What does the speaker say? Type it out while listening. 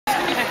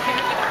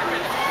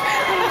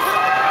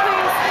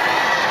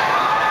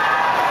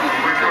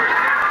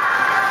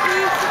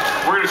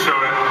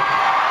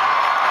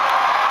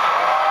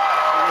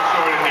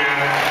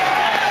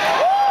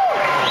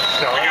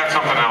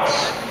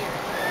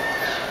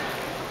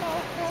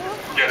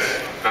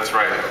That's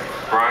right.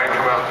 Brian,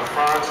 come out in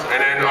front.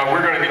 And then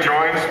we're going to be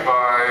joined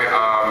by,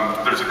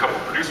 there's a couple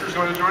producers who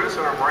want to join us,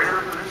 and our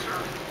writer, producer.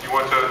 You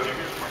want to do yours?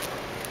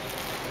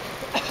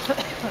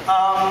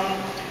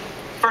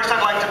 First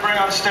I'd like to bring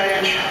on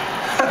stage.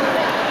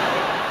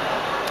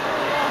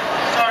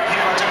 Sorry,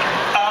 Hugh, I took it.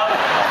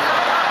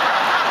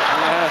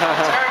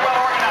 It's very well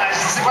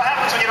organized. See what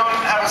happens when you don't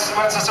have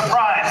when it's a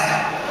surprise.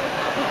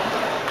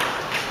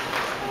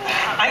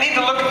 I need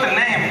to look at the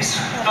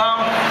names.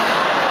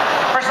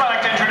 First I'd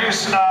like to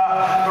introduce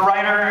the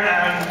writer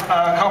and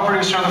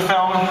co-producer of the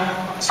film,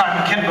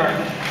 Simon Kinberg.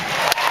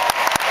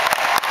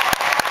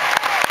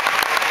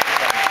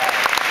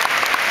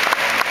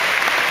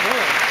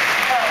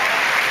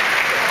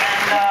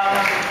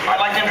 I'd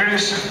like to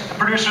introduce the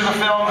producer of the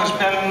film, who's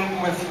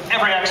been with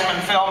every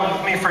X-Men film and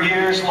with me for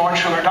years, Lauren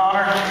Schuler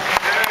Donner.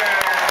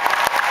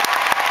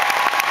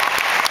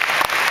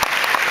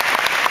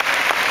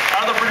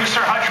 Our other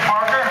producer, Hutch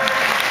Parker,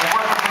 I've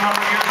worked with a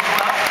number of years as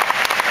well.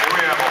 And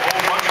we have a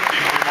whole bunch of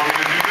people who want me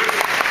to do this.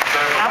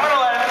 I'm going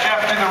to let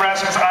Jeff do the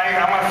rest because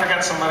I'm going to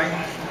forget somebody.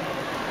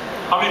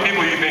 How many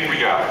people do you think we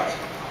got?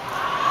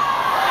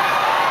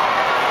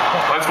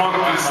 Let's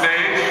welcome to the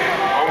stage,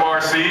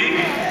 Omar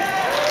Sy.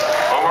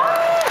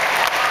 Omar?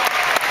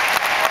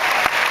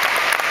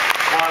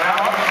 Come on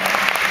out.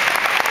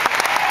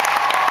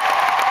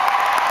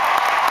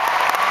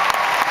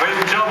 Ladies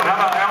and gentlemen, how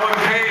about Ellen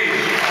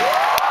Page?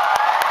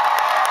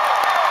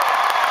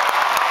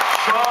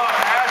 Sean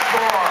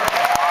Ashmore.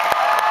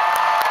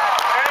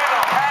 Anna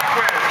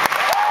Paquin.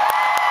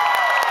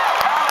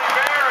 Halle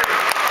Berry.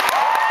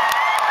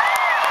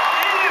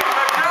 Ian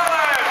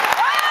McKellen.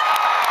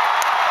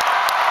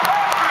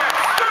 Patrick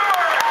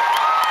Stewart.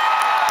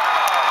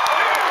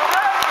 Hugh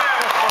Jackman.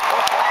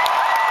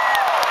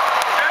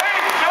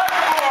 James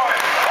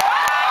McAvoy.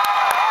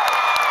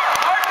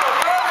 Michael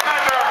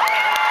Fassbender.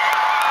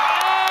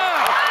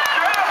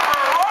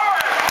 Jennifer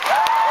Lawrence.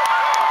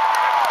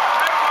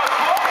 Nicholas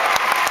Hoult.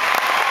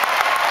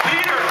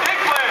 Peter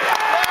Dinklage.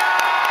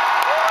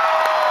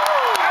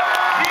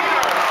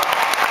 Peter.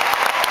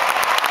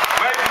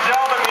 Ladies and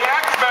gentlemen, the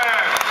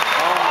X-Men.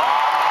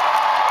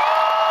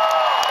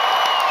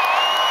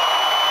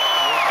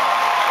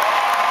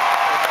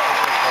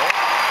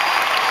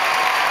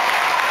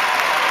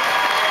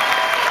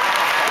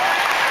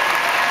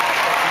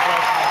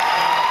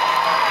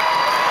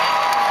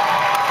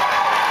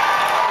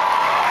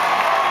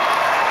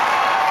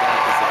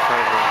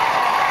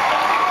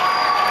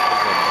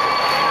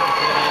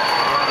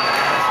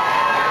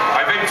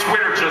 I think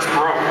Twitter just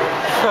broke.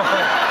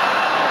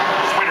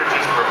 Twitter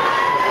just broke.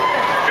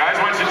 Guys,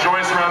 why don't you join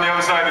us around the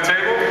other side of the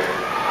table?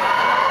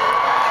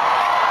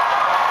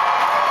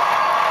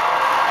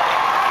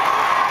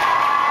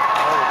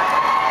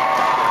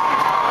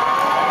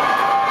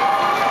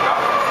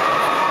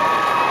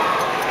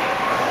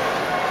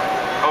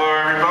 Hello,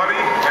 everybody.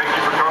 Thank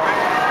you for coming.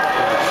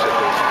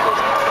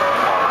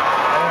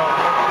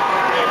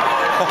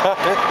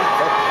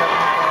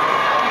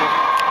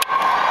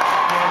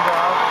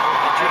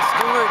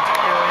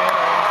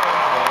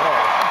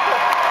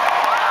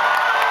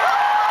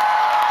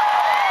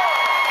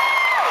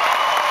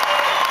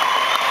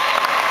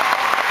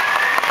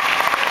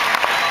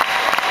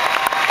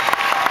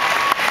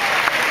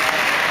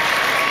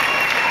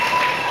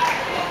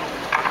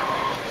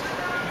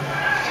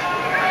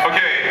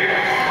 Okay,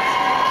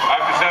 I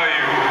have to tell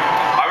you,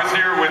 I was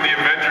here when the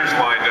Avengers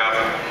lined up,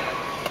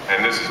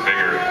 and this is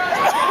bigger.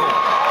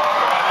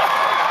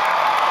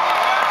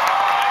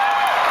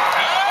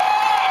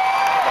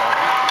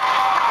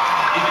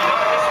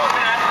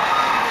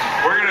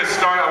 We're going to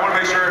start, I want to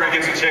make sure everybody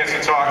gets a chance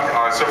to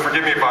talk, so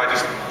forgive me if I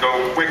just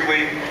go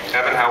quickly.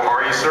 Evan, how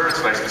are you, sir?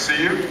 It's nice to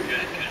see you.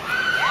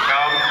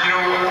 You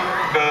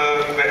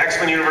know, the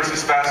X-Men universe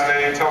is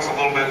fascinating. Tell us a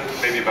little bit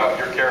maybe about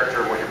your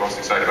character and what you're most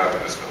excited about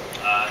in this film.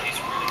 He's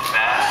really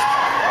fast.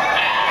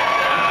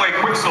 You play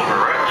Quicksilver,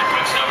 right?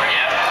 Quicksilver,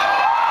 yeah.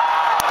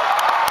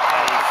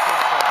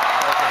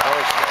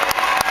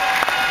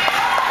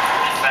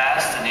 He's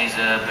fast and he's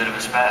a bit of a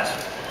spaz.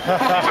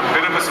 He's a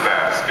bit of a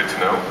spaz. Good to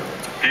know.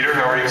 Peter,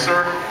 how are you,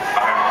 sir?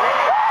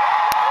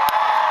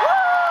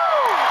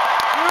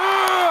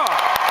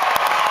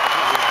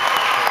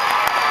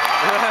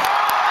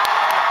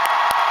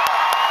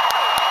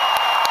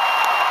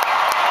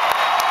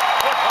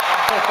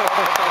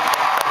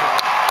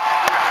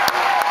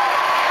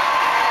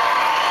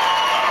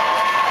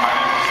 My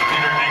name is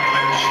Peter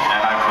Dinklage, and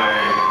I play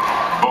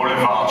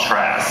Bolivar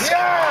Trask. It's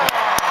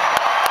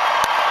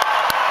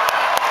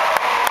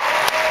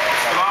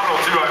phenomenal,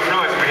 too. I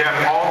realize we have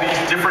all these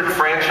different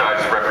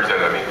franchises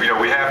represented. I mean, you know,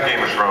 we have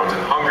Game of Thrones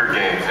and Hunger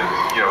Games, and,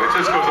 you know, it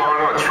just goes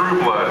on and on. True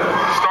Blood,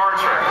 Star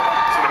Trek.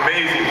 It's an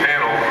amazing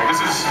panel.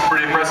 This is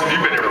pretty impressive.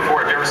 You've been here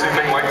before. Have you ever seen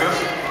anything like this?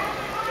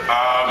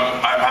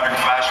 I'm having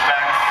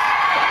flashbacks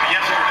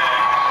yesterday.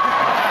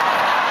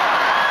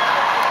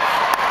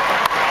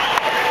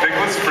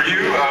 Nicholas, for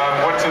you,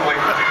 what's it like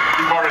to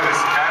be part of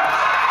this cast?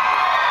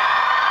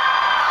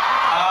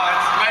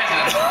 It's amazing.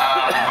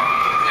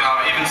 You know,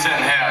 even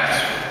sitting here,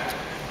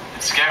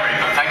 Scary,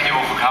 but thank you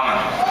all for coming.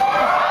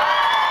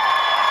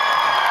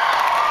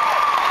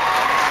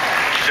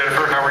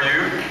 Jennifer, how are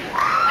you?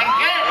 I'm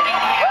good,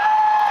 thank you.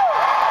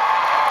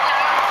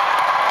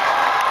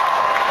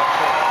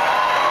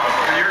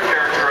 For your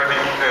character, I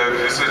mean,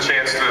 this is a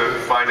chance to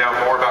find out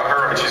more about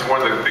her. I mean, she's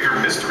one of the bigger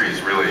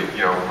mysteries, really.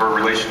 You know, her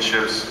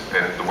relationships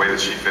and the way that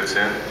she fits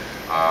in.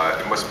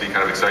 It must be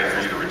kind of exciting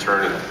for you to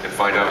return and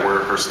find out where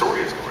her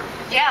story is going.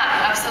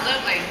 Yeah,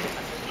 absolutely.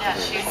 Yeah,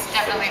 she's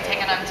definitely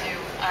taken on to,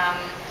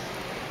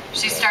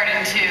 she's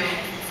starting to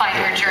find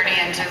her journey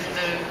into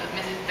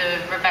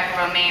the Rebecca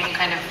Romijn,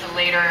 kind of the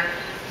later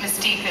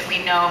mystique that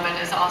we know, but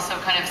is also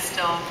kind of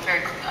still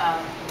very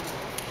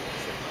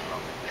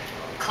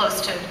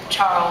close to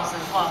Charles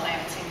as well. They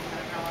haven't seen each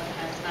other for a long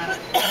time. It's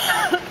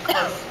not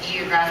close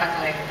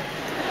geographically.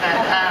 But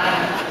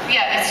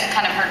yeah, it's just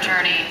kind of her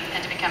journey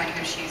into becoming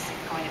who she's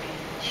going to be.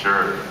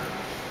 Sure.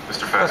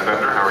 Mr.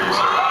 Fassbender, how are you,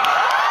 sir?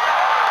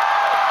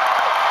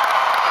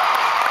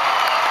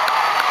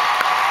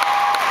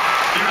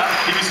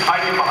 He's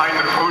hiding behind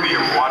the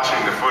podium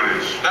watching the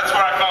footage. That's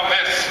where I found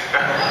this.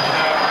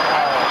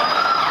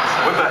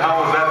 What the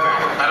hell is that thing?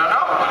 I don't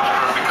know, but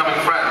we're becoming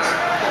friends.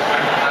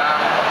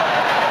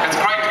 It's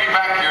great to be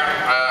back here.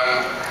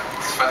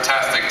 It's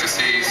fantastic to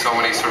see so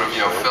many sort of,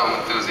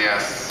 film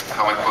enthusiasts,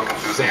 comic book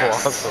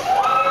enthusiasts,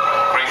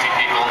 crazy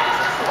people.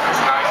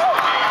 It's nice to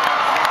be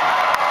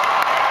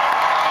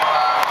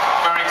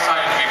very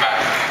excited to be back.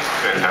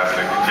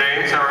 Fantastic.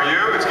 James, how are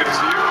you? It's good to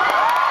see you.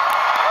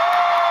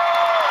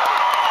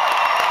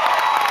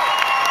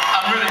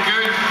 I'm really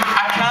good.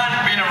 I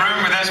can't be in a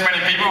room with this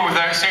many people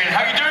without saying,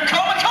 "How you doing,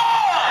 Comic-Con?"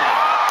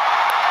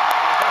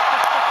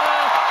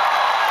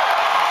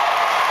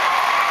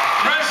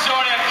 Really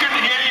sorry, I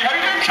couldn't hear you. How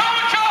you doing,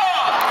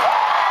 Comic-Con?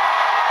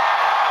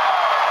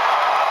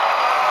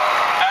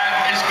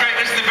 It's great.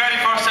 This is the very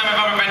first time I've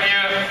ever been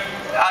here.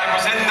 I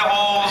was in the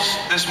halls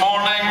this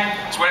morning.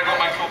 It's where I got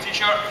my cool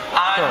T-shirt,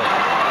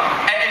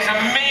 and it is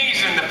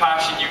amazing the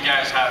passion you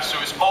guys have.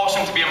 So it's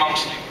awesome to be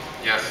amongst you.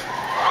 Yes.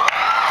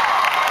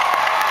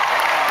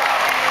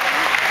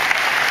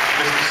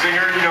 Mr.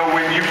 Singer,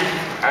 when you,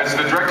 as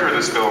the director of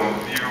this film,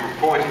 you're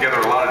pulling together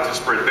a lot of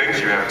disparate things.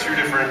 You have two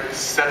different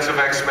sets of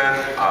X-Men.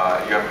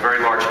 You have a very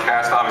large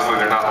cast. Obviously,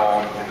 they're not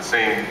all in the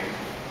same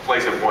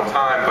place at one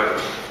time,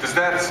 but is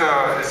that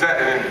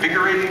an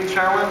invigorating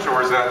challenge,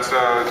 or is that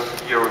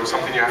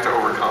something you have to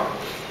overcome?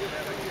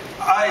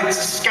 It's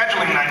a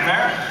scheduling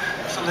nightmare.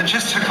 It's a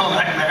logistical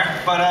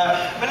nightmare, but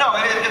no,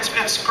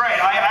 it's great.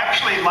 I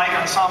actually like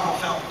ensemble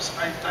films.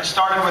 I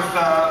started with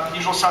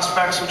Usual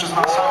Suspects, which is an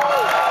ensemble.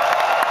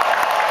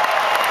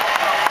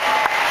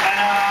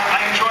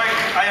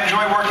 I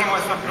enjoy working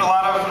with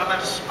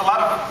there's a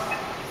lot of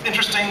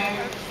interesting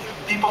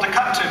people to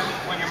cut to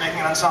when you're making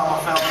an ensemble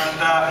film, and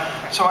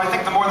so I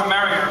think the more the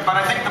merrier. But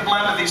I think the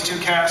blend of these two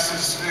casts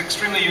is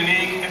extremely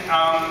unique,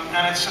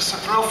 and it's just a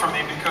thrill for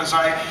me because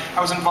I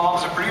was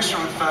involved as a producer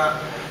with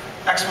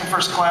X-Men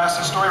First Class,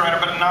 a story writer,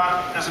 but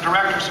not as a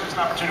director, so it's an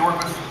opportunity to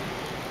work with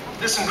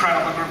this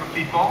incredible group of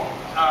people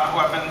who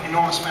I've been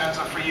enormous fans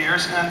of for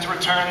years, and to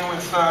return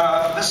with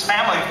this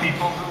family of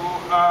people who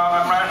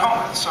I'm right at home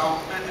with. So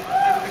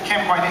it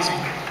came quite easy.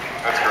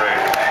 That's great.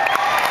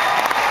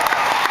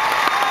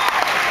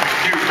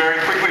 Hugh, very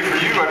quickly for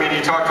you, I mean,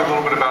 you talked a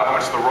little bit about how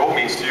much the role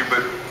means to you,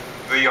 but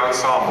the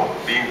ensemble,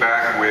 being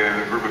back with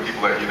a group of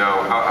people that you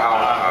know,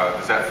 how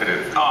does that fit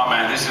in? Oh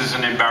man, this is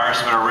an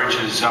embarrassment of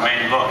riches. I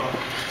mean, look,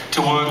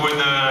 to work with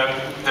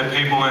the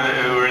people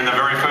who were in the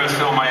very first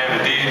film I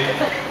ever did,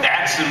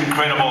 that's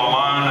incredible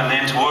alone. And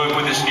then to work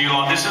with this new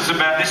lot, this is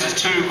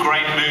two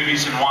great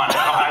movies in one. If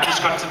I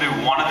just got to do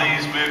one of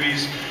these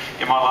movies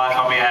in my life,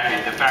 I'll be happy.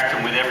 The fact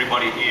I'm with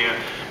everybody here,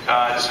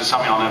 this is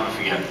something I'll never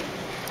forget.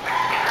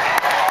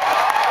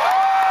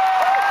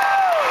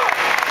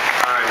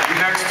 All right, you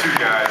next two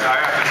guys, I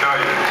have to tell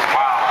you,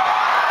 wow.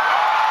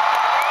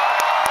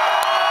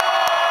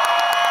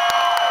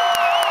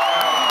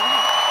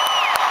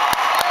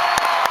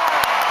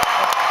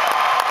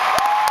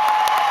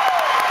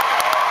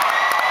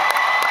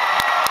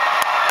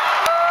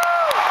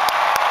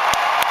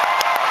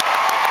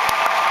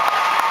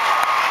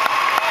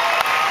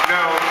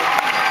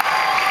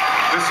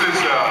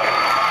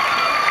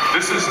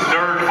 This is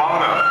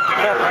Nerdvana in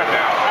here right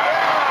now.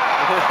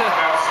 We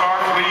have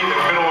Starfleet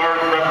and Middle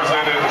Earth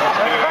represented in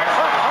an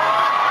excellent.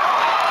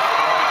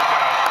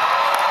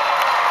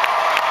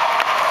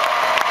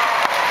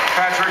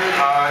 Patrick,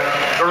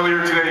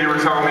 earlier today you were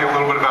telling me a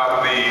little bit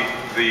about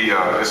the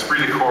esprit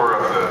de corps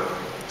of the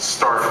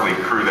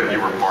Starfleet crew that you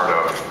were part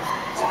of.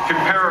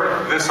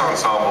 Compare this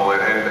ensemble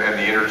and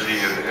the energy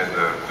and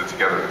the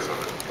togetherness of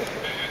it.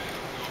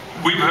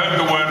 We've heard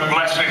the word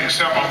blessing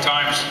several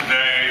times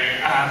today,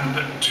 and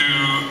to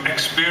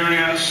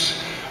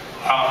experience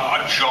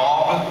a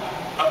job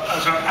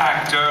as an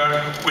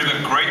actor with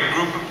a great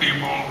group of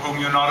people whom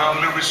you not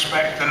only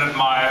respect and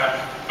admire,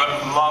 but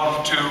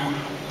love to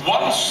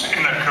once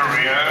in a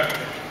career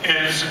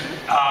is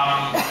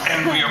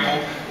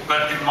enviable.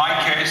 But in my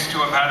case, to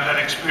have had that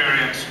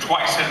experience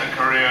twice in a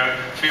career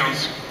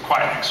feels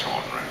quite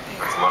extraordinary.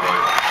 That's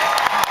lovely.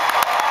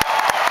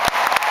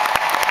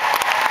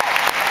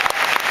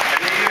 And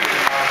Ian,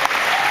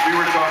 we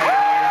were talking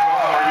earlier as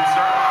well. How are you,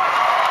 sir?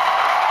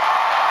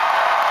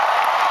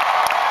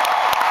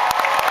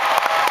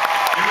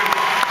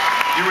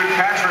 You and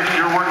Patrick,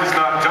 your work is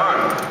not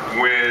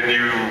done when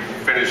you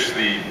finish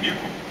the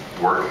mutant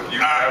work.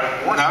 You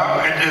have work.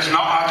 No, it is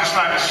not. I'd just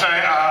like to say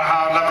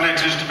how lovely it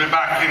is to be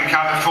back in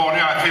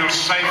California. I feel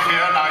safe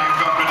here now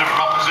you've got rid of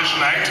Proposition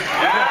 8.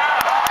 Yeah.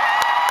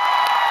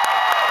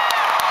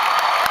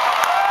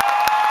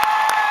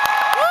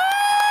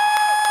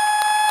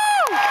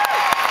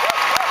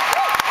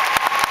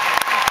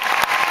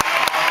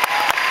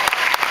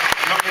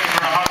 Looking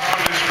for a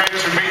husband, it's great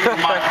to meet you,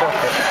 Michael.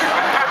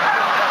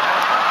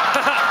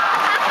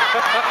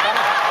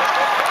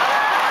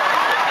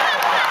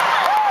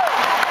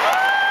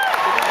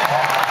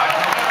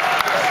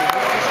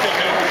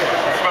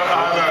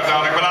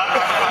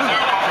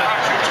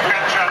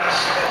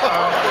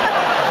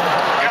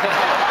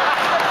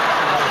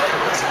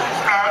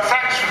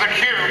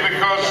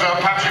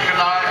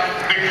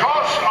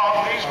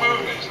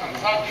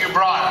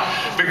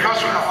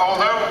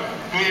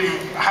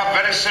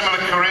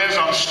 Similar careers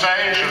on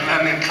stage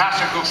and in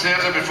classical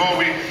theatre before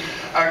we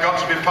got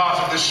to be part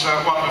of this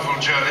wonderful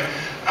journey.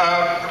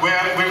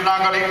 We've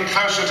now got even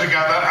closer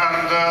together,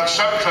 and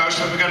so close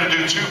that we're going to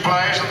do 2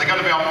 plays, and they're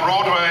going to be on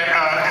Broadway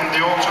in the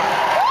autumn.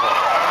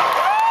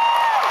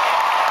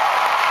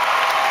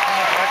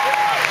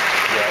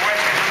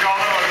 Waiting for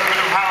Gollum or a little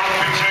bit of Harold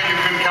Pinter,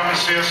 you can come and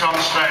see us on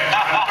stage.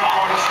 And look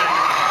forward to seeing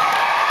you.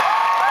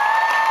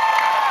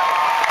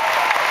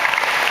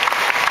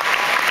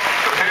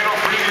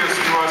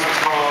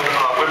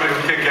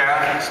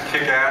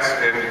 Kick-Ass,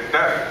 and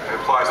that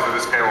applies to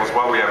this panel as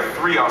well. We have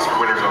 3 Oscar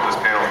winners on this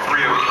panel,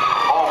 3 of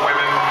all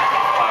women.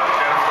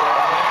 Jennifer,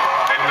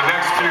 and the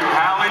next 2,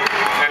 Hallie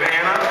and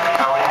Anna.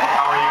 Hallie,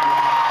 how are you?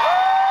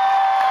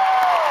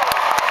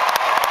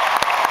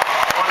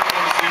 Wonderful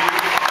to see you.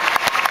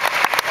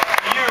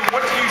 You,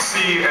 what do you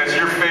see as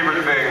your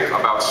favorite thing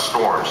about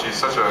Storm? She's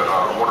such a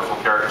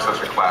wonderful character, such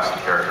a classy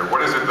character.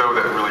 What is it, though,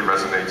 that really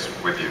resonates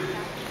with you?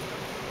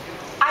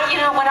 You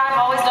know, what I've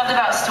always loved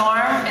about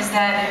Storm is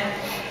that,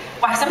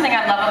 well, something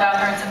I love about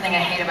her and something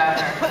I hate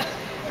about her.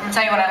 I'm gonna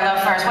tell you what I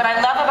love first. What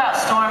I love about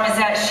Storm is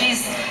that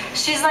she's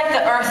like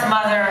the Earth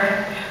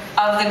Mother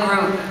of the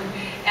group.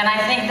 And I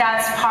think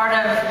that's part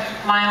of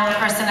my own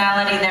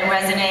personality that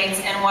resonates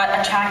and what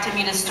attracted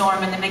me to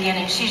Storm in the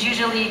beginning. She's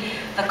usually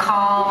the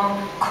calm,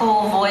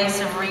 cool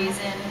voice of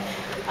reason.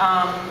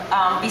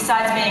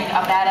 Besides being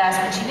a badass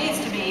when she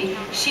needs to be,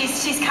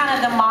 she's kind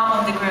of the mom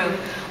of the group.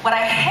 What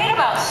I hate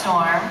about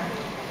Storm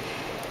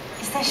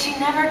is that she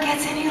never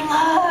gets any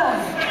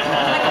love.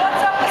 Like,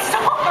 what's up with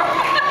Storm?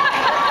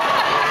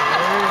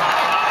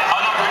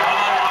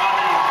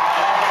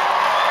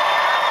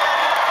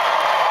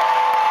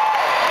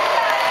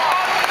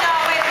 No,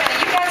 wait a minute.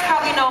 You guys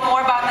probably know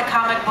more about the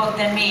comic book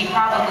than me,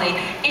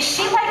 probably. Is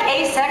she like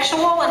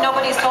asexual and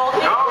nobody's told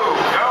me? No,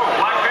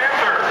 Black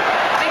Panther.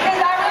 Because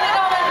I really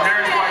don't understand.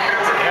 There's Black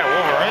Panther. Yeah,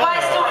 Wolverine.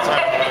 Why Storm's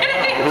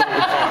getting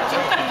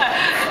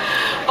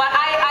But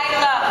I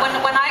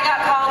love, when I got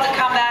called to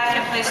come back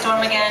and play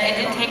Storm again, it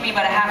didn't take me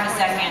but a half a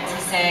second to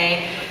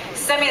say,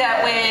 send me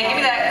that wig, give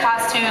me that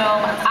costume,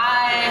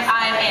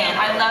 I'm in.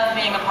 I love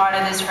being a part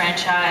of this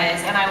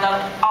franchise, and I love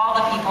all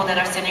the people that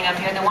are sitting up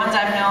here, the ones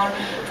I've known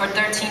for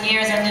 13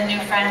 years and the new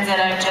friends that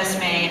I've just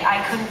made.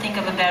 I couldn't think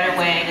of a better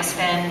way to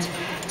spend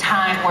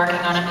time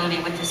working on a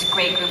movie with this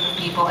great group of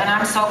people, and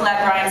I'm so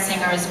glad Bryan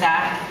Singer is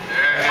back.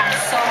 I'm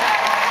so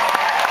glad.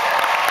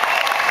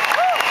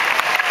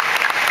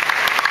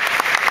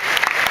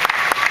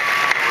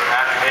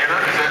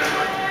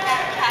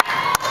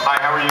 Hi,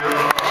 how are you?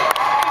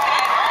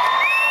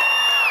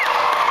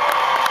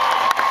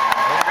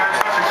 You've had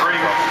such a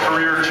great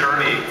career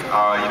journey,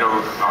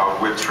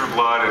 with True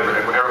Blood and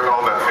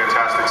all that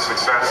fantastic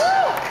success.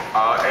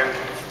 And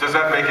does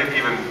that make it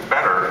even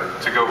better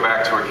to go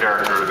back to a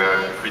character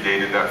that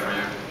predated that for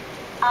you?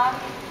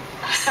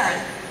 Sorry,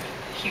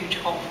 huge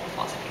hole with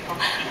lots of people.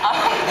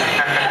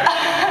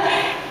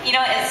 You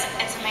know,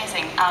 it's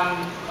amazing.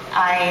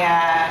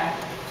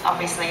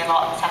 Obviously a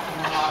lot has happened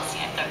in the last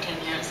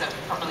 13 years of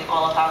probably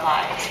all of our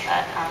lives,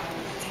 but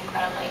it's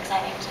incredibly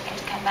exciting to get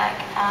to come back.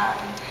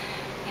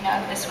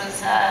 This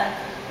was,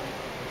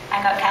 I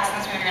got cast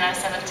in this movie when I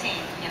was 17,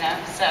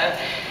 so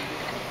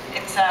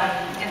it's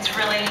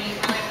really, really,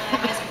 really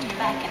amazing to be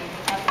back and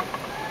so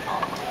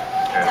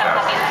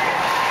happy.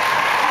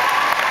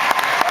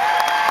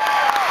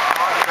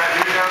 Is that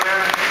you down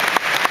there?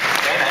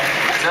 Hey man,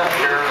 what's up?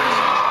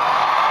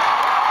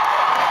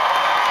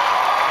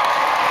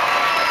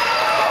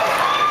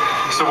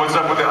 So what's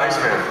up with the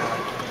Iceman?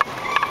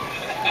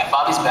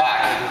 Bobby's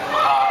back.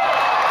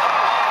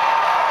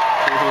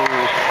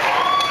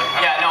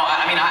 Yeah, no,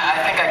 I mean,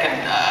 I think I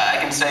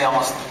can say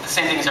almost the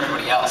same thing as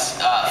everybody else.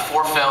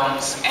 4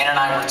 films, Anna and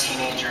I were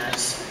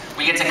teenagers.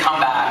 We get to come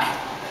back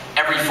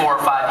every 4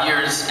 or 5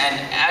 years, and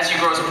as you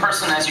grow as a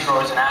person, as you grow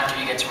as an actor,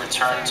 you get to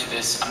return to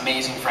this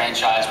amazing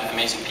franchise with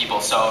amazing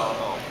people. So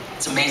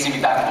It's amazing to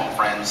be back with old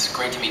friends,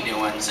 great to meet new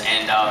ones,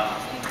 and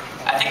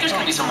I think there's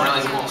going to be some really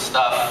cool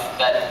stuff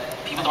that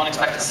people don't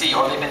expect to see,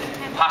 or they've been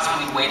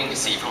possibly waiting to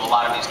see from a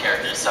lot of these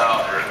characters. So.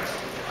 That's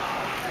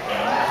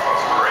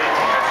great,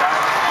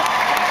 fantastic.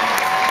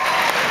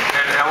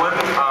 And Ellen,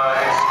 it's great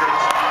to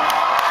see you.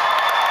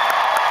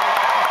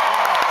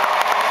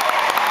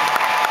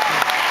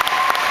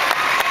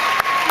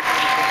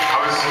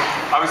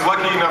 I was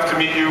lucky enough to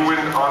meet you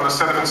on the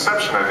set of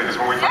Inception, I think is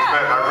when we first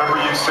met. I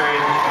remember you saying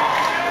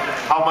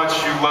how much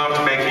you loved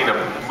making a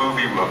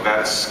movie of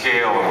that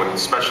scale and with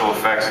special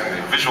effects and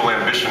the visual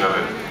ambition of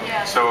it.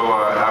 Yeah. So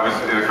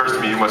it occurs to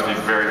me you must be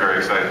very,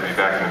 very excited to be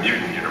back in the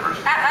mutant universe.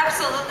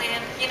 Absolutely, and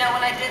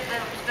when I did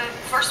the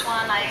first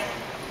one, I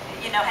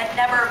had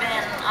never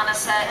been on a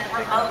set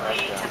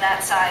remotely to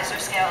that size or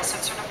scale, so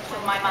it sort of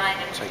blew my mind.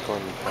 And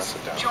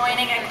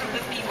joining a group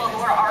of people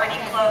who are already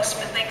close,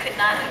 but they could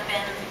not have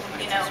been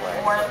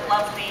more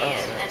lovely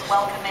and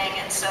welcoming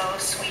and so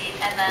sweet.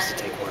 And then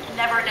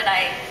never did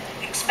I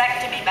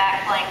expect to be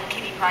back playing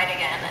Kitty Pryde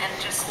again,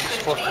 and just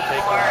couldn't be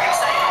more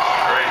excited.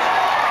 Great.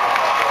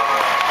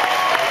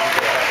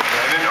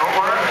 And then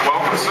Omar,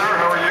 welcome, sir.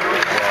 How are you?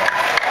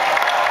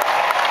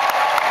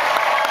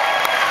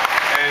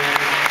 And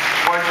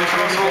why don't you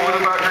tell us a little bit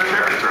about your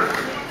character?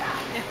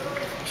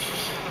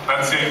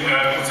 That's it.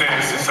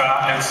 This is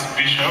Ernst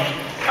Bishop.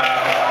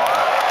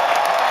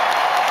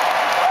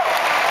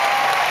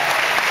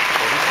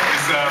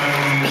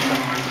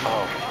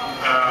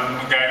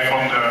 A guy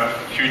from the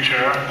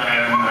future,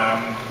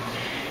 and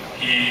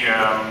he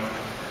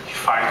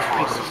fights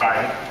for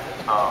society.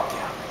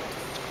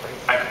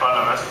 Like one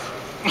of us.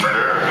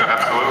 Sure,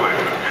 absolutely.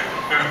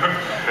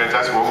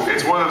 Fantastic. Well,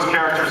 it's one of those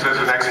characters as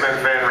an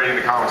X-Men fan reading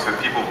the comics that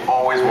people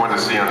always want to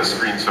see on the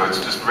screen, so it's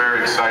just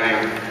very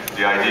exciting,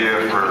 the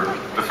idea for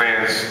the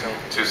fans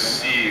to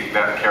see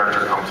that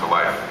character come to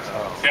life.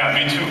 Yeah,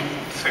 me too.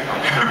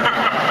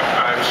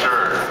 I'm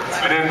sure.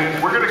 And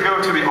then we're going to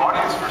go to the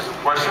audience for some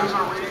questions,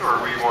 or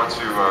we want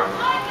to...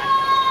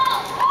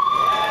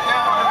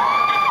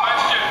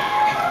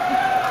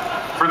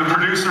 For the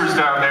producers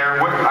down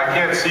there, I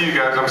can't see you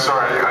guys, I'm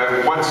sorry.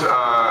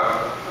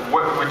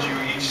 What would you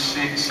each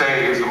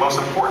say is the most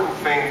important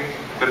thing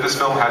that this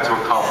film had to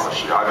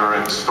accomplish, either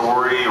in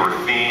story or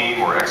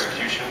theme or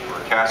execution or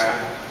casting?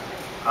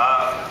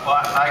 Well,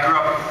 I grew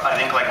up, I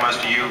think like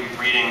most of you,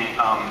 reading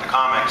the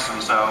comics,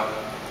 and so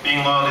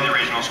being loyal to the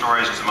original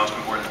stories is the most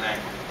important thing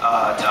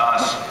to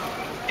us.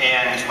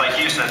 And like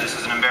you said, this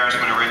is an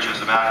embarrassment of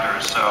riches of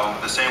actors, so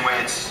the same way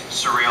it's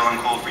surreal and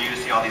cool for you to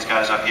see all these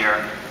guys up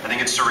here, I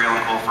think it's surreal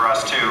and cool for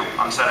us too,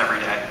 on set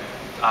every day.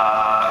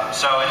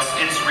 So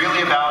it's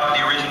really about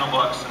the original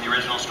books and the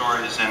original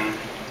stories, and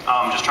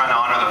just trying to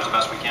honor those the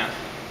best we can.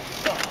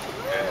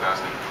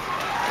 Fantastic.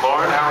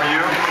 Lauren, how are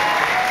you?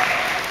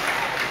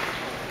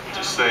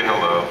 Just say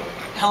hello.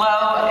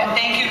 Hello, and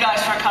thank you guys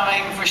for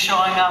coming, for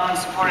showing up and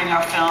supporting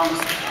our films.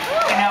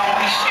 We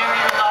share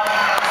your love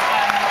with us,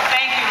 and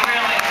thank you,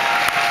 really.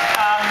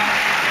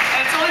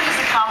 And it's only because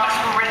the comics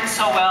were written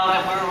so well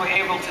that we were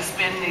able to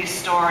spin these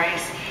stories.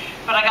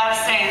 But I gotta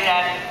say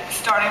that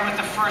starting with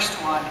the first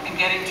one and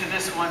getting to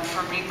this one,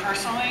 for me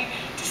personally,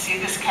 to see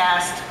this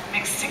cast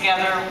mixed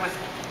together with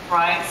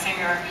Bryan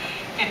Singer,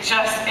 I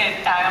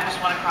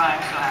almost want to cry,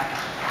 I'm so happy.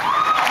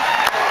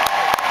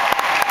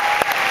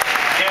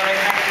 Yeah,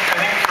 I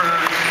think for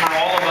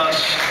all of us,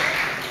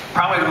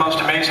 probably the most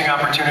amazing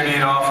opportunity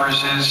it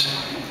offers is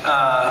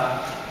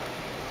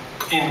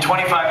in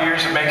 25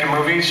 years of making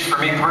movies, for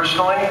me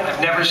personally,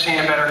 I've never seen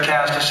a better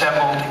cast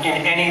assembled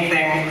in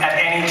anything at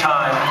any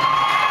time.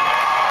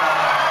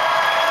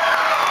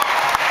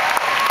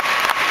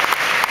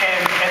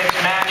 And it's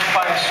matched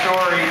by a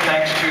story,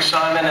 thanks to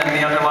Simon and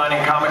the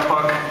underlining comic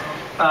book,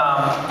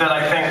 that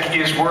I think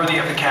is worthy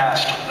of the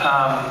cast.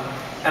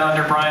 And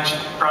under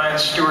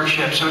Bryan's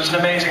stewardship. So it's an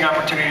amazing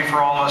opportunity for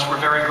all of us. We're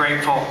very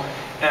grateful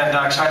and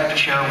excited to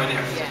share it with you.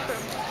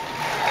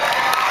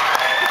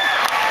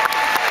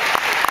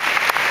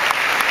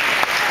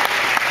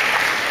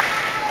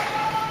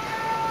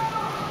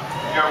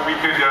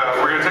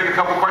 We're going to take a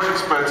couple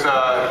questions, but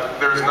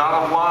there's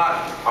not a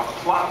lot of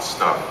plot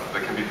stuff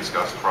that can be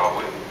discussed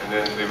probably. And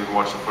then maybe we can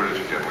watch the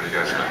footage again. What do you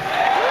guys think? You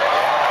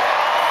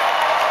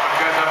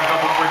guys have a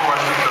couple quick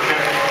questions, okay?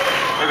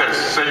 Hey there,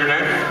 say your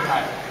name.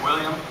 Hi,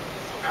 William.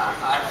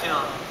 I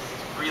feel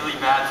really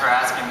bad for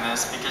asking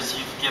this because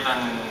you've given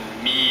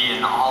me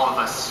and all of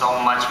us so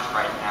much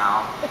right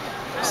now.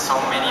 There's so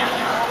many of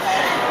you.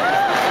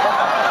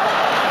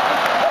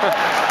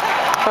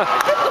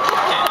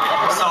 Okay,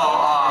 so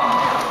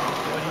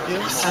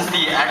since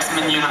the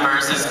X-Men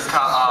universe is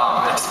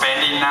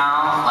expanding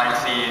now, like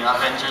the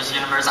Avengers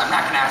universe, I'm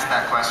not gonna ask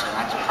that question,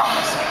 I can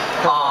promise.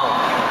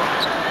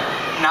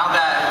 Now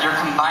that you're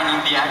combining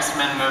the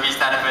X-Men movies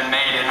that have been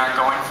made and are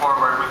going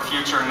forward with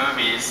future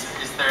movies,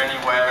 is there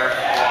anywhere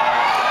for...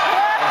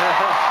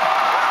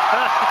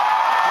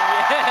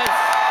 Yes!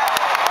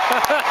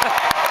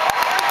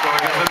 So I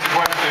guess this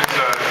question is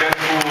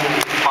Deadpool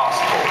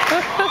possible?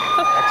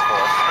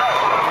 X-Force.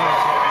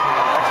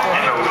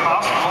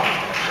 Possible.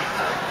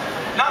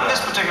 Not in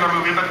this particular movie.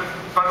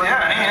 but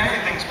yeah,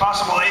 anything's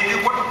possible.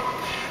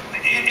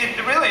 It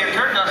really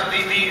occurred to us that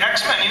the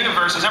X-Men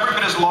universe is every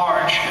bit as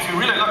large, if you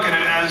really look at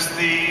it, as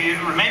the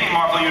remaining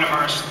Marvel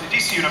universe, the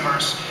DC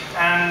universe.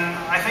 And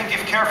I think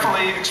if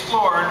carefully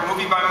explored,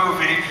 movie by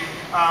movie,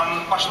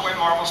 much the way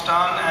Marvel's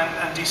done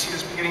and DC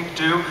is beginning to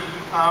do,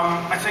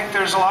 I think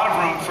there's a lot of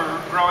room for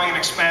growing and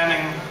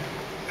expanding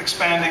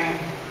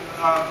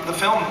the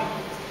film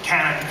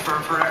canon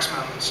for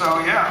X-Men. So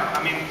yeah,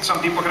 I mean,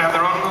 some people can have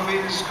their own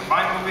movies,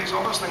 combined movies,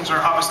 all those things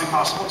are obviously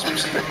possible, as we've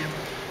seen them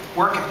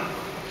working.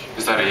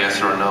 Is that a yes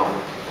or a no?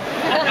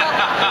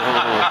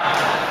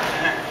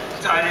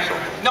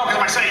 No, because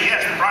if I say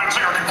yes, then Bryan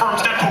Singer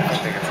confirms Deadpool.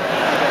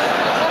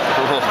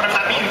 What if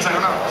that means? I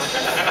don't know.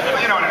 But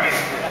you know what I mean.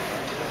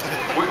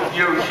 Well,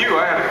 you know,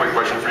 Hugh, I had a quick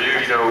question for you.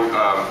 You know,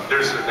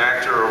 there's an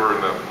actor over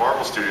in the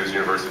Marvel Studios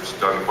universe that's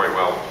done quite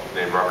well,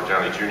 named Robert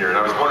Downey Jr., and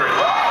I was wondering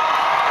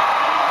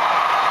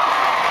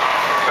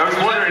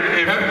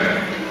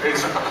if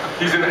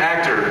he's an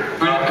actor.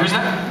 Who's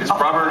that? It's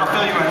Robert. I'll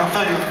fill you in.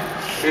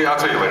 Yeah, I'll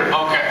tell you later.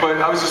 Okay. But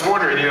I was just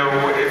wondering, you know,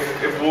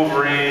 if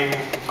Wolverine,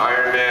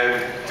 Iron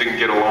Man didn't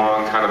get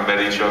along, kind of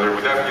met each other,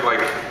 would that be like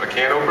a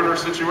can opener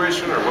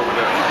situation, or what would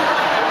that?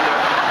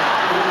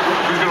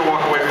 Who's gonna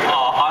walk away from that?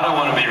 Oh, I don't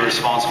want to be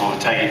responsible for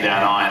taking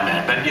down Iron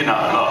Man, but you know,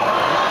 look.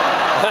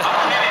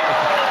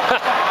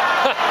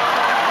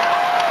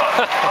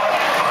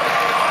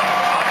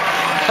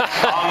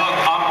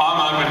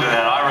 I'm open to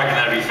that. I reckon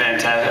that'd be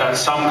fantastic.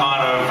 Some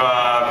kind of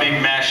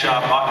big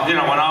mashup. You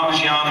know, when I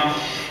was young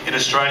in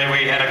Australia,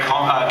 we had a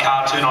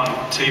cartoon on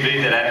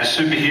TV that had the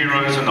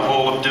superheroes and the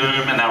Hall of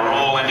Doom, and they were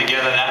all in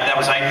together. That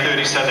was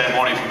 8:30 Saturday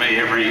morning for me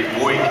every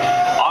week.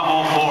 I'm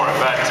all for it,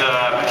 but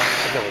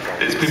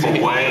there's people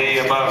way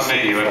above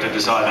me who have to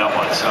decide that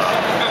one. So.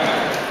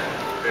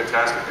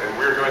 Fantastic. And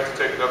we're going to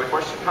take another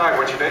question. Hi,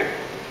 what's your name?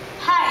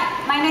 Hi,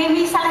 my name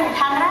is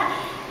Alejandra,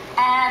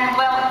 and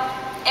well,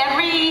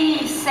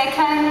 every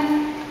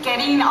second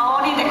getting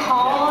out in the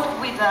cold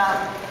with the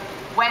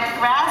wet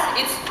grass,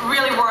 it's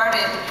really worth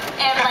it.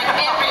 And like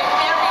every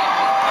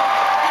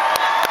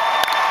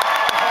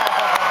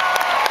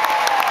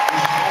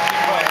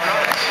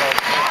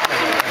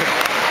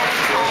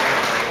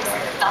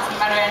doesn't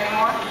matter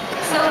anymore.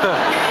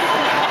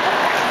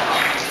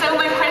 So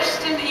my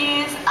question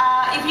is,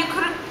 if you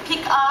could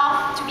pick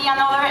up to be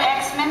another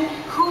X-Men,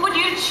 who would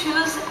you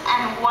choose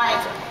and why?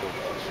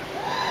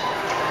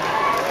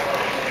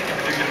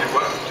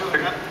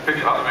 Pick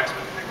another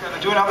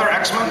X-Men. Do another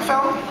X-Men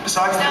film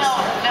besides this?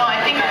 No, I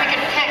think we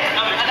could pick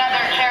another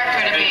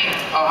character to be.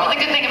 Well, the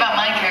good thing about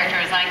my character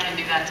is I can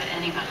do that to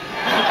anybody.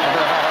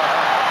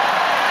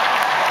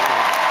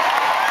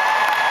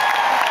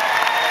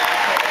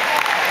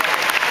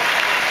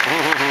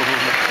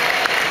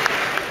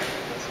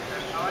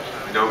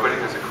 Nobody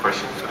has a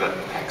question for the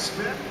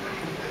X-Men?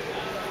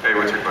 Hey,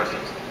 what's your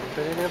question?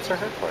 They didn't answer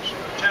her question.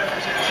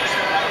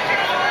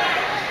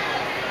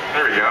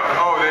 There we go.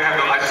 Oh, they had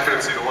I just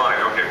couldn't see the line.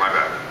 Okay, my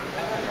bad.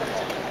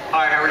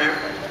 Hi, how are you?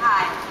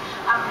 Hi,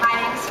 my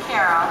name is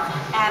Carol,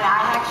 and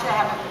I actually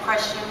have a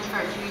question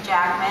for Hugh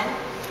Jackman.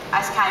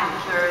 I was kind of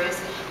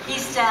curious.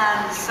 He's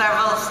done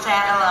several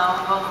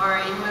standalone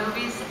Wolverine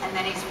movies, and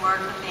then he's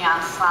worked with the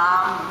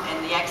ensemble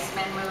in the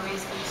X-Men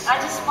movies. And I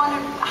just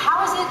wondered,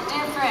 how is it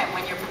different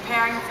when you're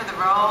preparing for the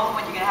role,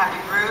 when you're going to have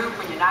your group,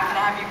 when you're not going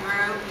to have your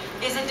group?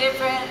 Is it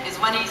different? Is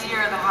one easier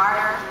or the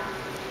harder?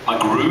 My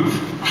groove?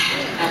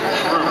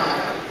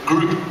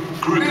 Group.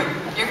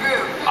 Your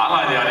group. I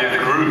like the idea of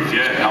the groove,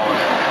 yeah. No,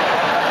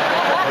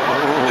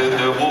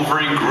 the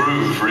Wolverine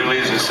groove really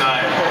is the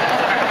same.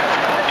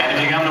 And if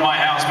you come to my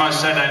house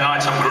most Saturday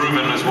nights, I'm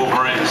grooving as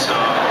Wolverine, so.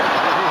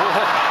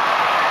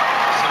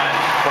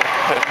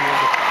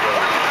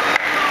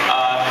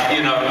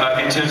 You know,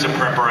 in terms of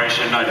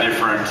preparation, no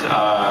different.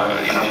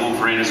 You know,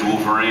 Wolverine is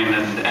Wolverine,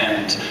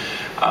 and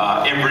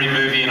every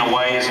movie in a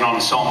way is an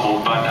ensemble,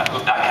 but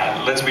okay,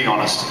 let's be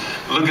honest.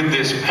 Look at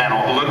this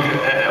panel. Look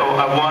at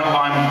what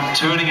I'm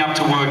turning up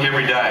to work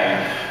every day.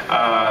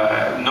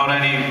 Not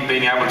only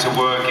being able to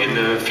work in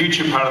the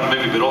future part of the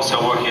movie, but also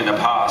working in the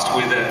past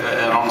with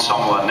an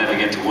ensemble I never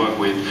get to work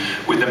with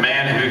the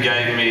man who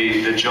gave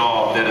me the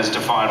job that has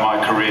defined my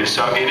career.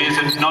 So it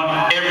is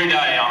not every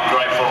day I'm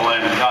grateful,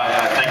 and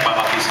I thank my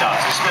lucky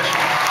stars,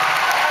 especially.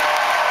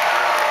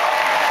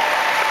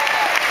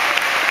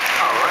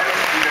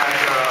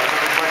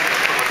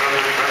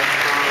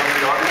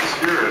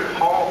 Here at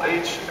Hall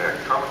H at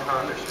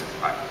Comic-Con this year.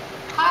 Hi.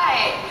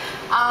 Hi.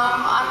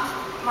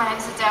 My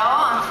name's Adele.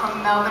 I'm from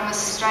Melbourne,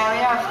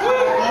 Australia. I've come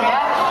over here.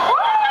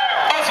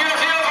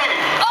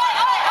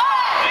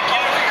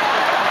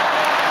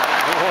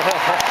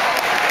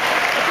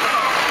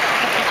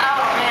 Oh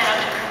man,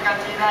 I forgot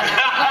to do that.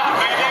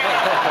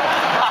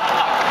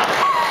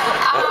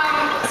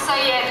 So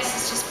yeah, this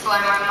has just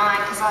blown my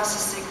mind because I was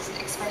just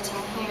expecting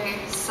Hugh.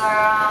 So.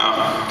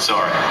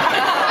 Sorry.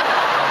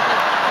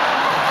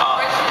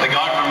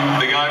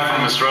 The guy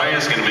from Australia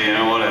is going to be in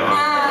it, whatever.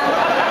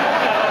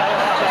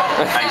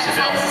 Thanks,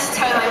 Adele. This has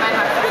totally made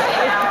my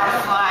 15-hour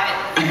flight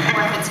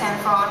worth a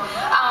tenfold.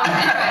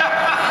 Anyway,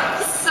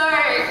 so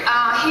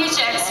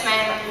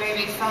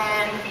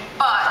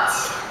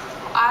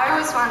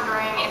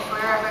wondering if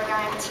we're ever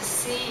going to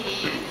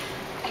see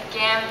a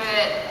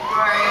Gambit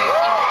Rogue.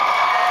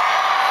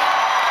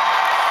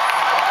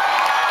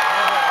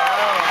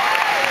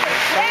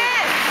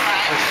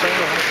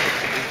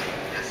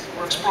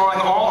 We're exploring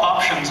all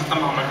options at the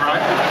moment,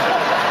 right?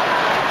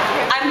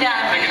 I'm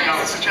done. Taking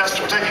notes,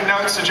 taking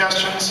notes,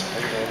 suggestions.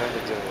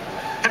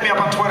 Hit me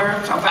up on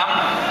Twitter, something.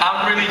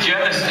 I'm really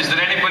jealous. Is there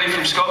anybody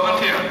from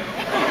Scotland here?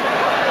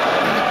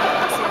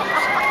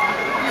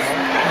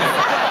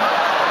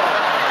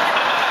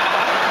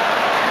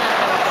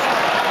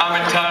 I'm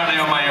entirely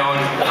on my own.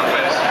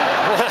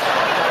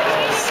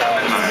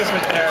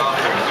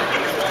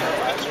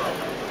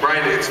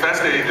 Brian, it's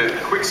fascinating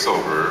that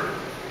Quicksilver,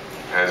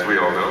 as we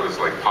all know, is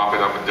like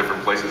popping up in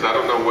different places. I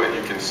don't know what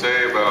you can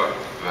say about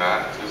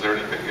that. Is there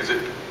anything? Is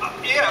it?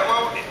 Yeah,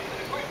 well,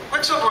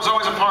 Quicksilver was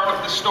always a part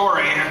of the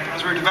story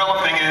as we were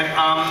developing it.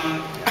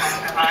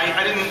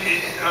 I didn't.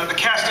 The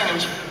casting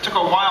took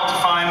a while to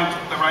find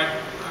the right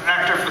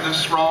actor for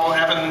this role.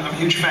 Evan, I'm a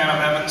huge fan of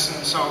Evan's,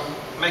 and so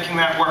making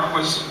that work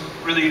was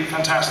really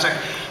fantastic.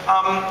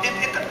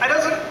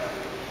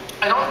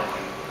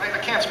 I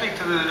can't speak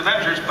to the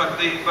Avengers, but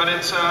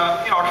it's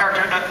our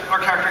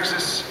character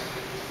exists.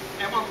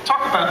 And we'll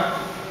talk about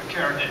the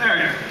character. There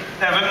you go.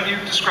 Evan, you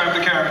describe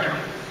the character.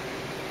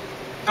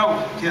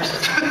 Oh,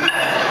 yes.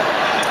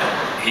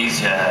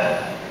 He's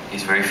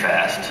very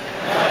fast.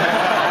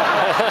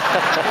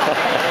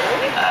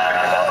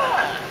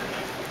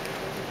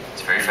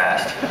 It's very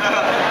fast.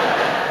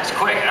 It's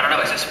quick. I don't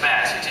know. It's just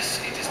fast. He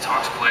just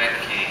talks quick.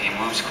 He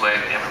moves quick.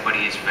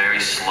 Everybody is very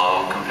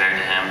slow compared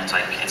to him. It's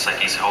like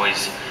he's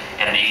always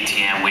at an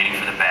ATM waiting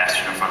for the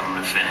bastard in front of him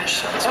to finish.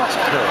 So it's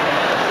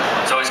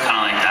always kind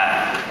of like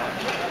that.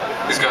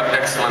 He's got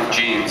excellent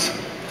genes. Is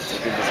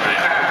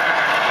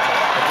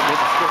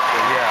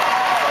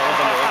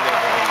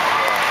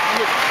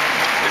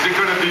it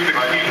going to be the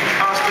green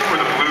costume or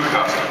the blue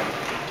costume?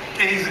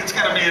 It's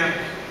got to be a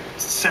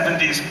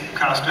 70s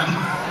costume.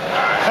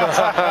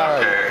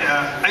 Okay.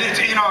 Yeah.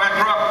 I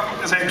grew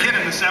up as a kid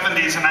in the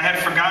 70s, and I had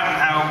forgotten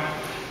how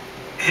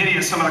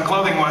hideous some of the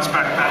clothing was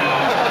back then.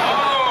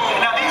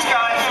 Now these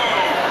guys,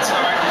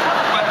 sorry,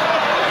 but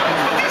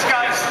these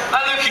guys,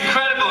 I look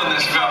incredible in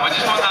this film. I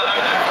just want that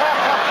out there.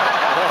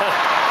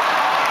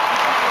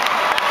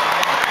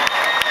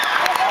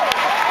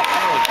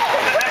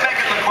 They make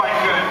it look quite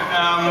good.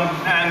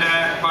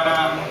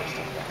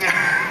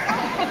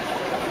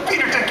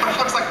 Peter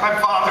Dinklage looks like my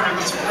father in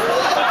this film.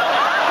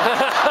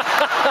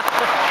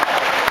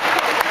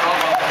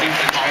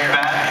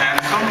 Bad,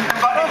 handsome.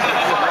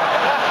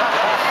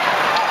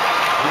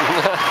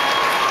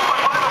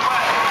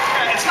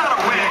 It's not a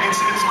wig.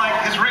 It's like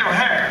his real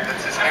hair.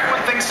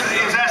 Everyone thinks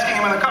is asking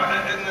him in the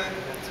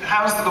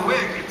how's the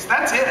wig?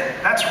 That's it.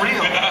 That's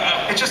real.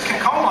 It just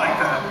can comb like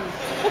that.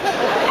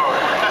 Oh,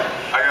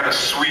 I got a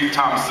sweet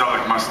Tom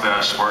Selleck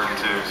mustache working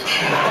too.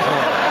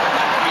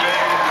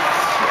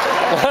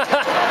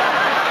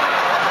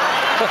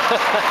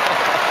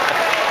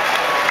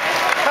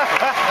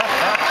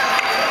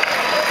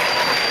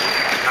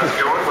 How's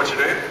it going? What's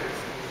your name?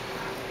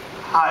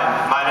 Hi,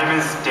 my name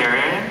is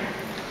Darian,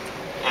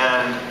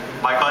 and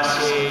my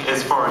question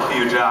is for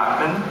Hugh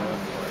Jackman.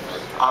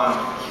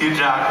 Hugh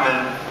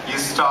Jackman, you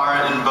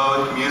star in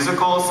both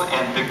musicals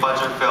and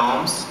big-budget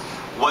films.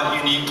 What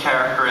unique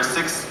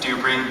characteristics do you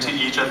bring to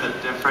each of the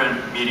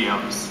different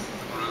mediums?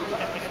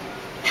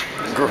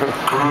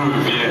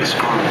 Groove, yes,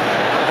 groove.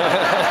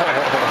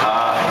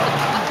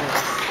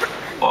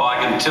 Well, I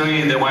can tell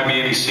you there won't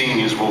be any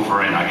singing as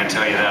Wolverine. I can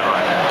tell you that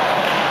right now.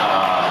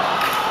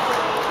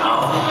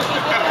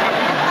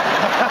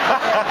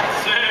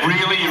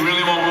 Really? You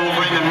really want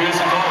Wolverine the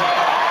musical?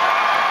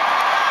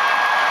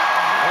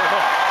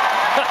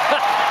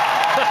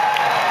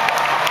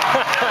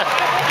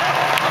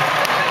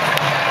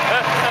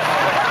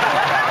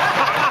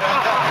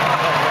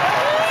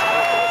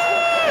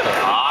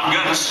 I'm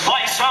gonna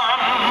slice them.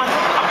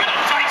 I'm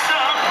gonna dice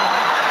them.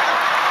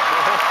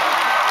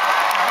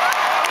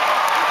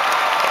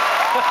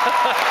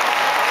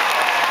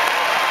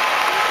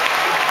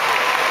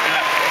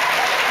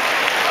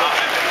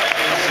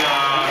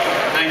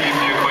 Thank you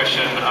for your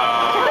question. I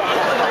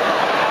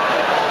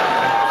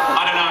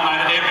don't know, mate.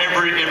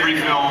 Every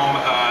film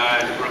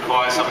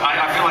requires something.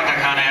 I feel like I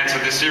can't answer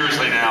this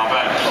seriously now,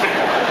 but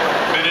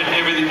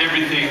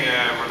everything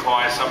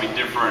requires something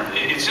different.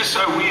 It's just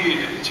so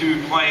weird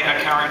to play a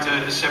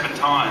character 7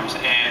 times,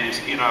 and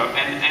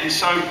and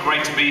so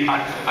great to be.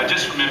 I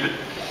just remembered,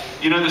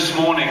 this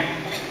morning.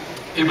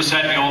 People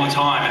say to me all the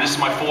time, and this is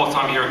my 4th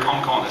time here at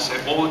Comic-Con, they say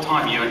all the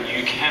time,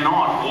 you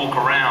cannot walk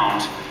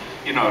around,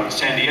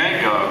 San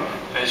Diego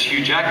as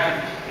Hugh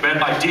Jackman.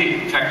 But I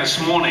did. In fact, this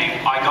morning,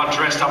 I got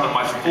dressed up in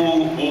my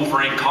full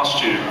Wolverine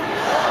costume.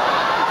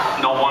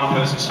 Not one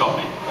person stopped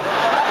me.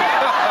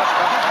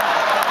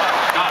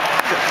 None.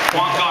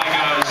 One guy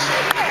goes,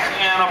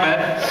 yeah, not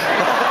bad.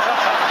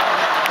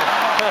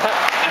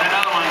 And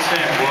another one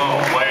said, whoa,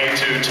 way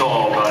too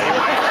tall, buddy.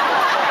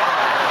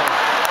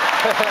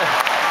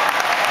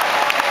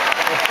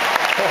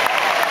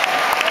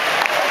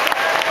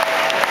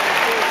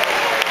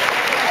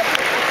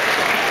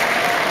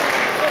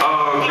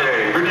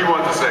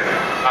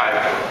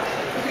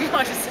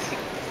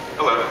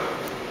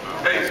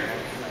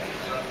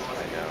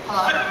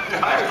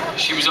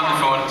 on the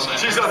phone. So.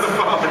 She's on the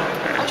phone.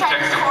 I'm trying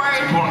to record.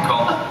 It's an important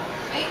call.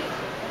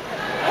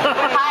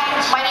 Hi,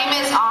 my name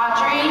is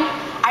Audrey.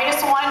 I just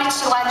wanted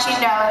to let you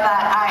know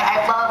that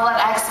I've loved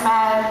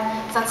X-Men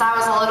since I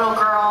was a little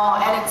girl,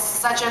 and it's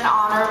such an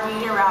honor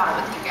being around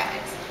with you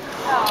guys.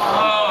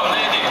 Oh,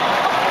 lady.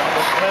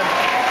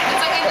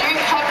 It's like a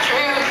dream come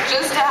true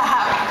just to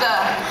have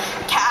the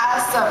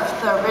cast of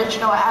the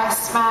original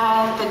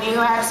X-Men, the new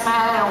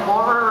X-Men, and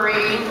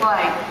Wolverine.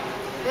 Like,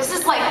 this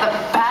is like the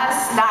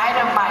best night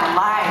of my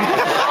life.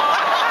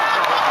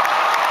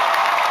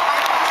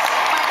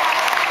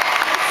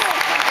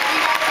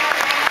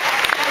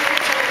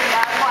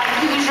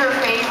 Who's your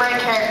favorite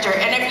character?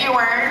 And if you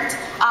weren't,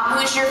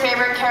 who's your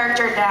favorite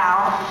character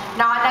now?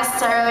 Not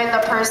necessarily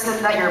the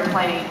person that you're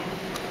playing.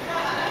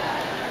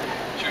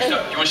 You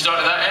want to start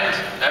at that end,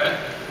 Evan?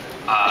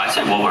 I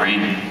said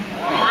Wolverine.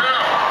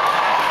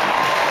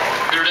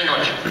 Peter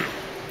Dinklage.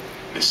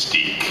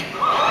 Mystique.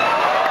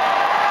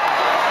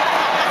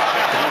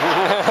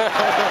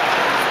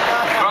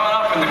 Growing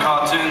up in the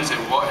cartoons,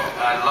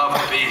 I loved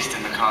Beast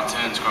in the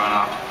cartoons growing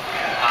up.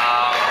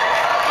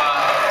 But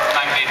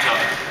Magneto.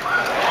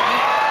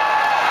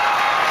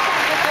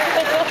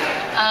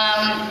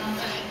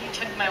 You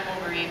took my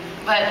Wolverine,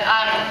 but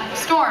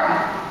Storm.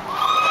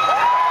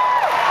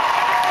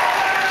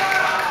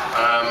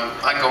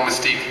 I go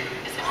Mystique.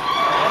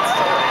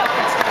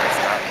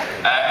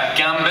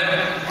 Gambit.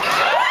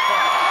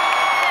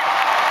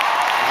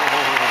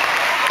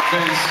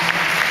 Because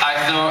I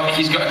thought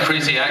he's got a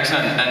crazy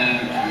accent,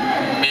 and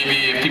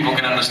maybe if people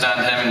can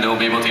understand him, they'll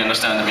be able to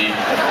understand me.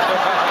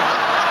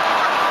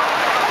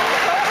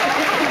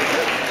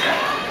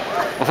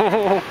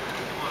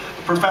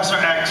 Professor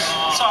X.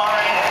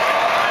 Sorry.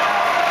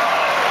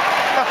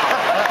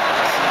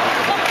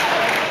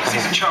 Because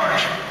he's in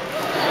charge.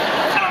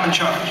 And I'm in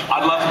charge.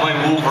 I'd love to play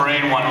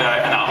Wolverine one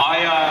day. No,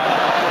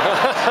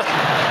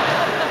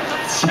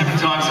 7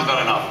 times is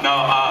not enough.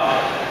 No,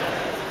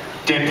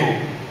 Deadpool.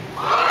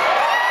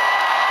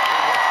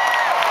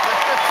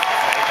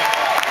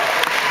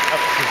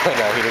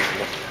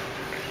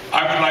 I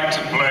would like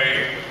to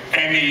play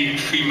any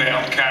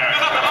female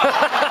character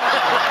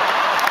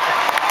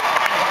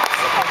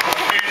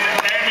in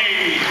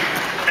any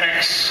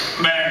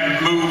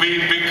X-Men movie,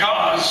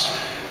 because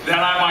then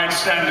I might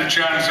stand a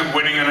chance of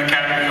winning an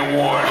Academy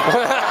Award.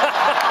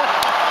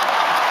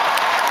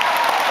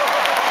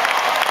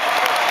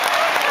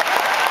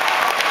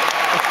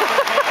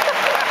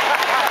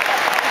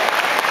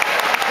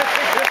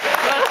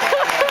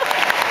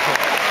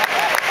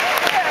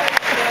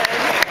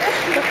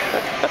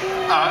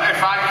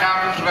 If I can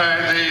play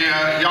the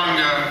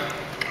younger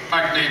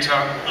Magneto.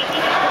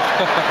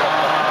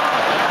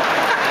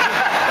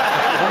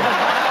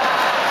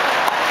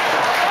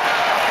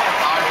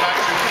 I'd like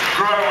to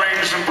grow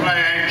wings and play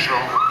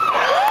Angel.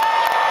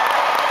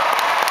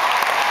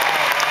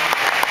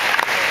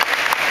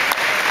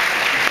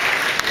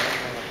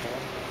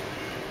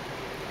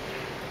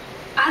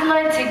 I'd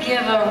like to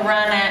give a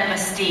run at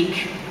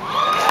Mystique.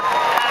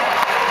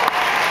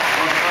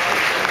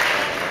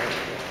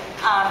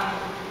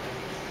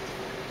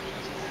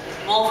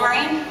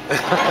 Wolverine?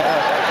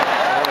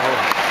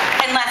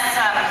 Unless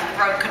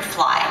Rogue could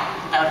fly.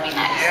 That would be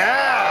nice. Yeah!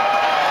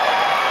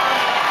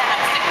 And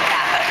I'd stick with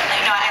that,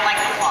 but I like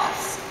the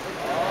claws.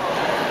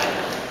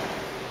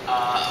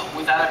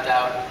 Without a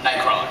doubt,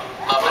 Nightcrawler.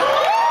 Love it.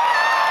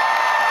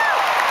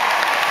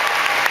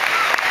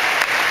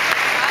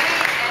 I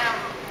am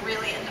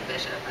really into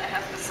Bishop, I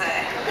have to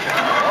say.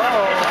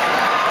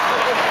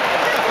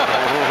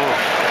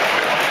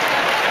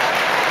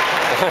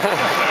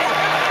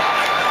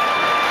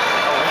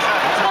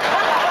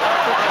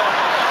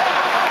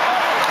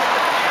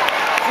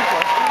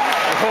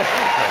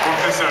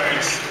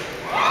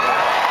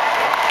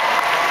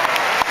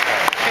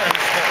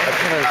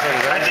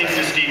 I think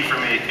Mystique for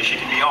me, because she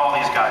can be all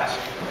these guys.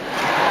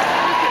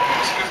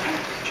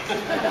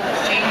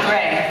 Jean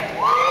Grey.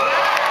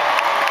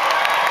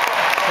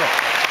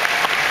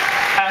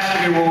 Has to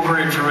be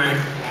Wolverine for me.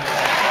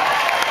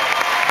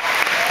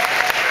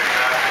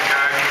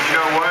 You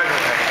know what?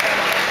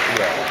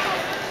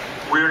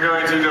 We're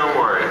going to, don't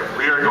worry,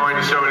 we are going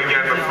to show it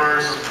again, but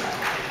first,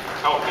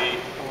 help me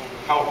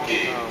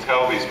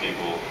tell these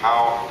people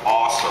how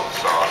awesome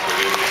Sauce it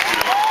is.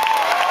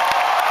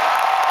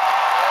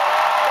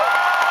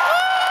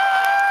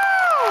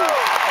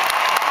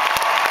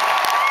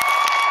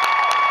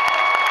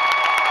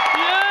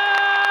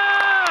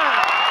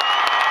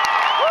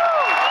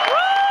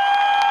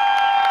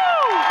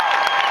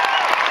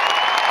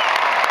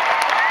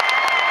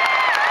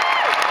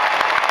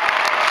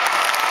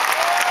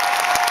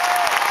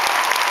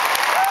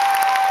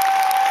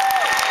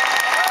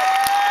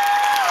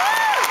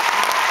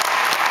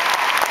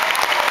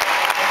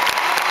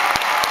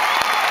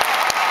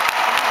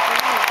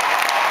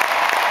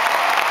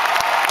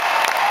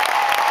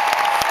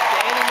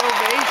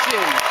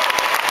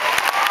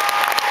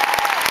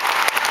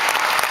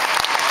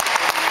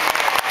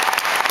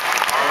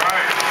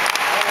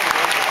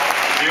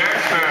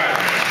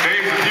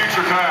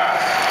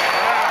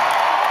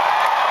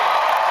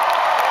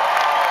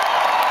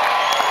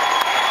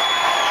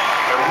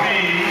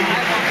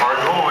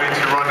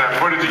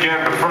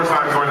 first,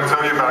 I'm going to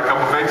tell you about a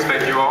couple things.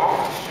 Thank you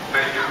all.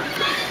 Thank you.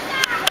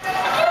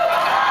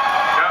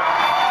 Yep.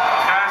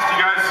 Cast,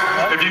 you guys,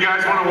 if you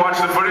guys want to watch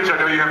the footage,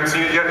 I know you haven't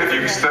seen it yet. If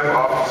you step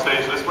off the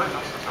stage this way,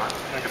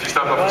 if you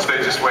step off the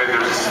stage this way,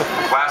 there's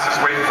glasses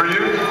waiting for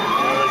you.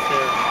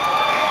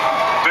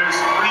 There's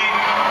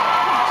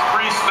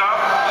free stuff.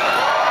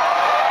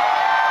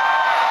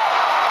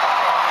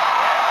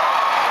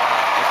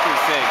 That's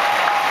pretty sick.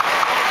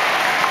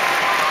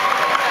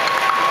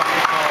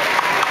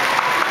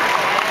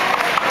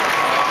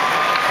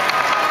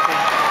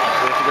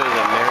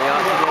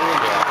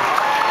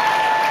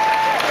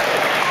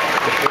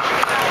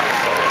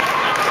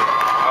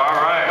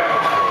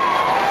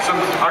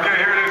 Okay,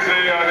 here it is.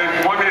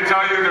 They want me to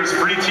tell you there's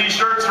free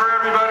t-shirts for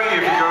everybody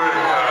if you go to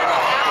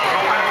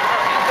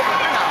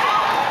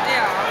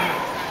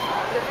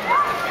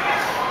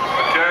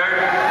Okay.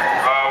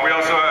 We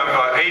also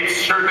have Ape's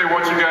shirt they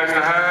want you guys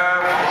to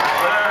have.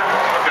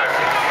 Okay.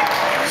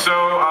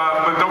 So,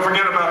 but don't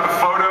forget about the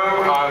photo.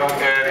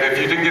 And if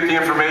you didn't get the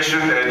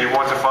information and you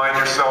want to find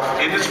yourself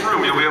in this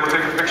room, you'll be able to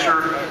take a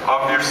picture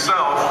of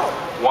yourself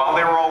while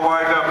they were all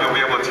lined up. You'll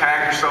be able to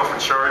tag yourself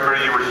and show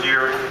everybody you were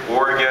here,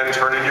 or again,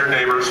 turn in your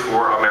neighbors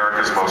for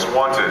America's Most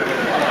Wanted.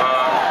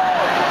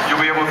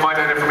 You'll be able to find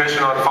that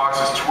information on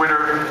Fox's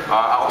Twitter.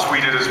 I'll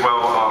tweet it as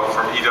well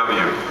from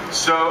EW.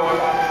 So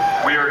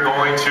we are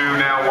going to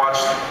now watch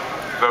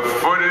the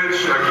footage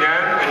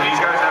again, and these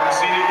guys have